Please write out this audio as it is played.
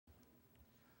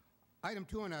Item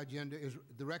 2 on our agenda is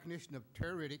the recognition of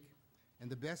Terry Riddick and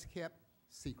the Best Kept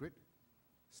Secret,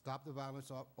 Stop the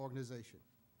Violence organization.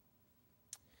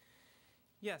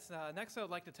 Yes, next I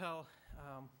would like to tell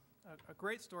a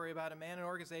great story about a man and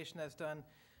organization that's done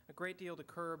a great deal to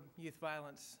curb youth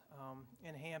violence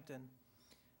in Hampton.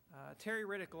 Terry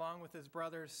Riddick, along with his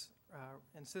brothers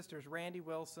and sisters, Randy,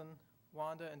 Wilson,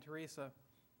 Wanda, and Teresa,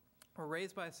 were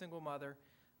raised by a single mother,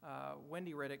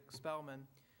 Wendy Riddick Spellman,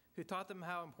 who taught them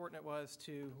how important it was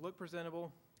to look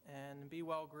presentable and be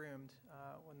well groomed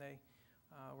when they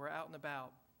were out and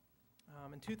about.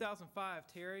 In 2005,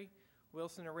 Terry,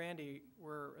 Wilson, and Randy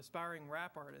were aspiring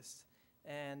rap artists,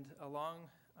 and along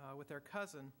with their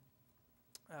cousin,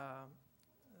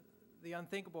 the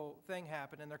unthinkable thing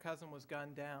happened, and their cousin was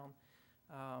gunned down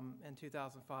in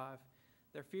 2005.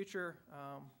 Their future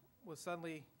was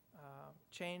suddenly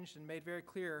changed and made very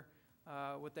clear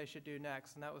what they should do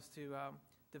next, and that was to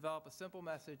develop a simple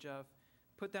message of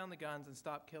put down the guns and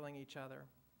stop killing each other.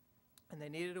 And they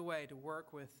needed a way to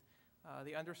work with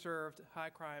the underserved,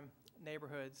 high-crime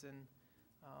neighborhoods in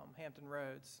Hampton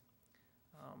Roads.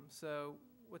 So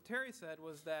what Terry said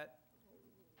was that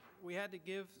we had to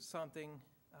give something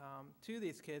to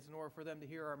these kids in order for them to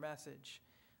hear our message.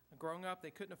 Growing up,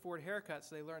 they couldn't afford haircuts,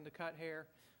 so they learned to cut hair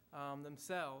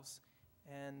themselves.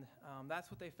 And that's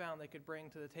what they found they could bring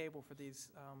to the table for these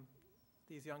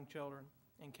young children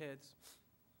and kids.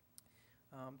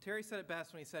 Terry said it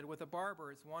best when he said, with a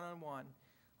barber, it's one-on-one.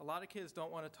 A lot of kids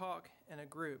don't want to talk in a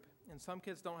group, and some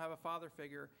kids don't have a father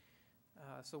figure,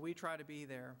 so we try to be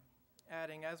there.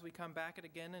 Adding, as we come back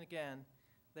again and again,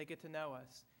 they get to know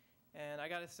us. And I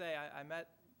got to say, I met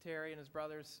Terry and his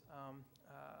brothers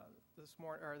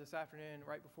this afternoon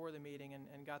right before the meeting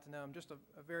and got to know them just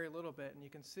a very little bit, and you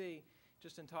can see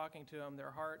just in talking to them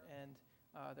their heart and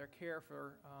their care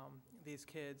for these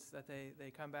kids that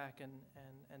they come back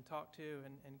and talk to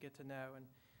and get to know, and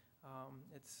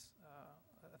it's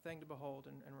a thing to behold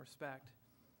and respect.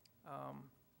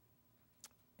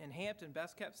 In Hampton,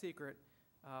 Best Kept Secret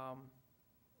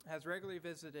has regularly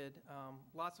visited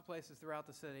lots of places throughout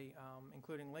the city,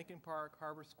 including Lincoln Park,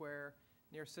 Harbor Square,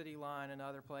 near City Line, and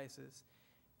other places.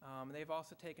 They've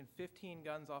also taken 15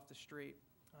 guns off the street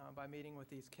by meeting with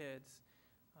these kids.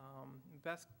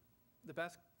 The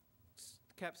Best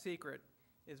Kept Secret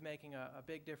is making a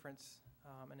big difference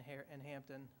in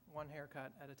Hampton, one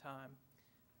haircut at a time.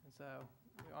 And so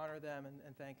we honor them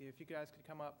and thank you. If you guys could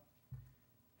come up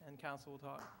and council will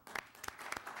talk.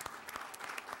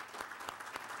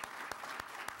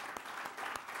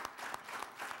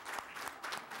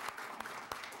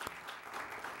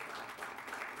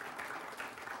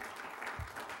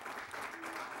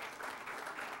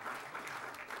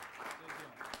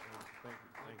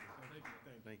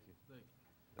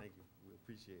 Thank you. We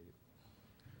appreciate it.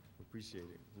 We appreciate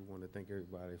it. We want to thank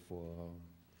everybody for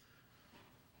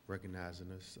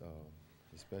recognizing us,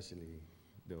 especially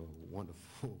the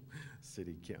wonderful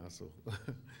city council.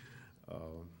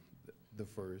 The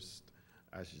first,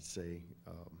 I should say,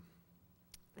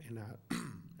 and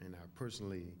I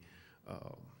personally,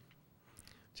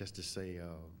 just to say,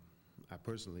 I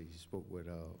personally spoke with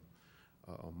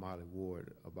Molly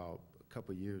Ward about a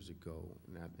couple years ago,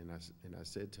 and I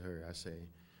said to her, I say,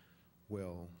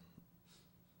 well,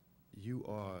 you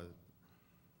are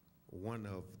one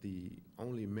of the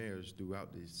only mayors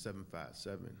throughout the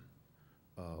 757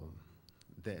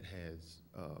 that has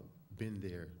been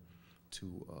there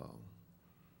to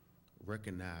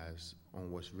recognize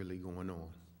on what's really going on.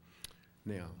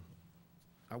 Now,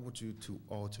 I want you to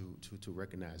all to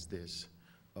recognize this.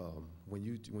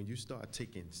 When you start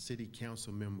taking city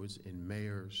council members and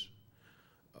mayors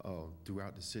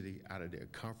throughout the city out of their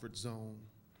comfort zone,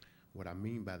 what I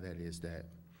mean by that is that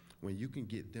when you can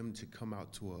get them to come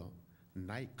out to a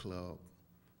nightclub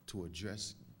to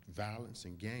address violence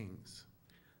and gangs,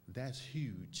 that's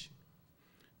huge.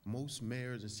 Most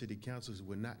mayors and city councils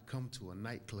would not come to a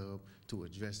nightclub to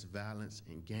address violence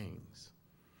and gangs.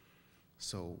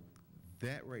 So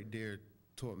that right there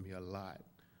taught me a lot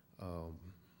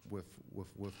with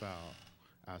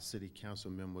our city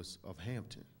council members of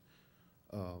Hampton.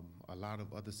 A lot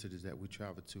of other cities that we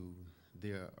travel to,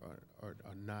 there are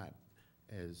not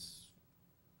as,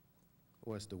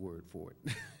 what's the word for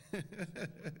it?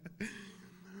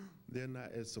 They're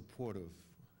not as supportive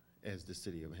as the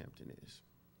city of Hampton is.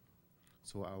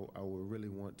 So I would really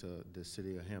want the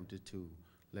city of Hampton to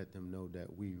let them know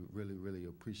that we really, really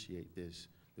appreciate the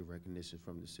recognition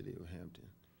from the city of Hampton.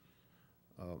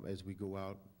 As we go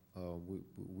out,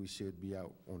 we should be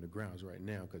out on the grounds right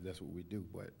now because that's what we do,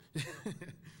 but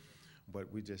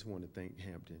but we just want to thank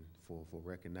Hampton for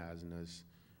recognizing us.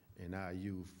 In our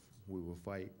youth, we will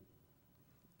fight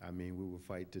I mean, we will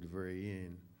fight to the very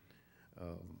end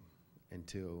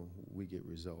until we get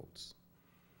results.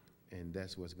 And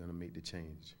that's what's going to make the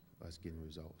change, us getting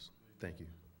results. Thank you.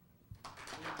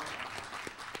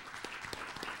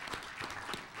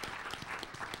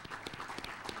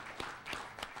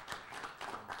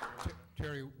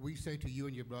 Terry, we say to you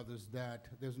and your brothers that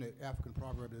there's an African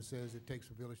proverb that says it takes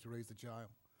a village to raise a child.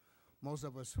 Most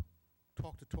of us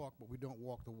talk the talk, but we don't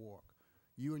walk the walk.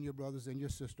 You and your brothers and your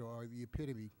sister are the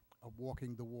epitome of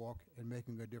walking the walk and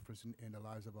making a difference in the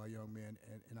lives of our young men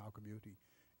and in our community.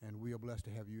 And we are blessed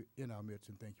to have you in our midst,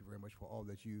 and thank you very much for all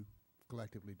that you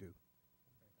collectively do.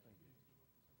 Thank you.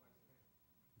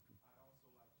 I'd also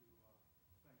like to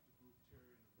thank the group,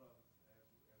 Terry and the brothers,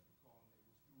 as we call them. It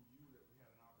was through you that we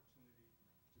had an opportunity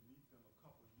to meet them a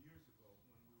couple of years ago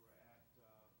when we were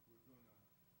doing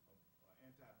a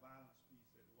anti-violence piece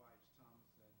at White's Thomas,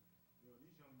 and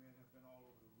these young men have been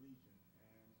all over the region,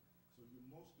 and so you're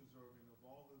most deserving of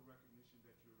all the recognition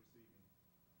that you're receiving.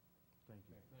 Thank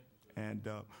you. Thank you, sir. And,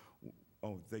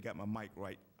 oh, they got my mic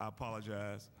right. I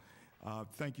apologize.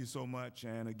 Thank you so much.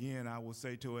 And again, I will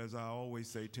say to, as I always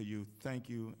say to you, thank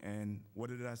you. And what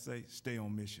did I say? Stay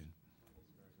on mission.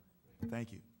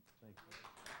 Thank you. Thank you.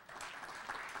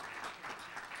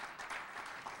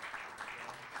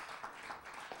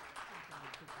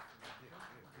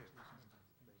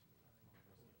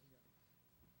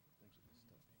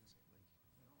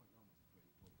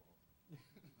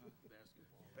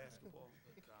 Basketball.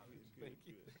 Thank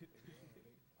you.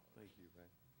 Thank you, man.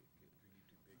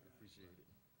 Appreciate it.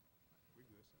 We're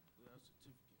good, sir. That's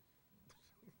certificate.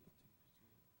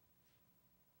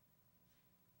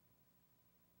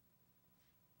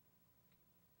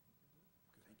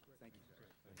 Thank you, sir.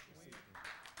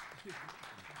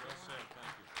 Well said,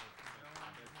 thank you.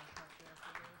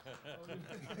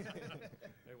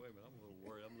 Hey, wait a minute, I'm a little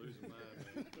worried. I'm losing mine,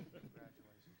 man.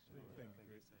 Congratulations.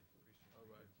 Thank you. All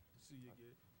right. See you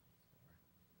again.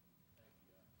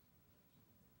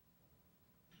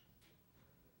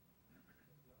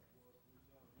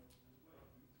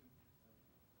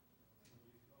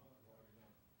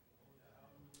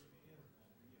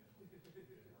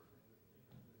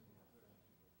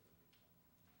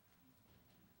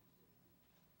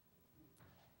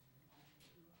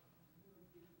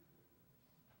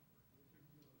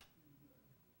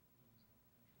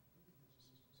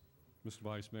 Mr.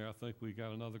 Vice Mayor, I think we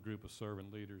got another group of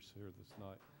servant leaders here this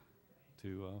night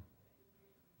to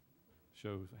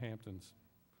show Hampton's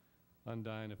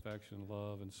undying affection,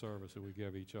 love, and service that we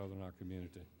give each other in our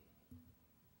community.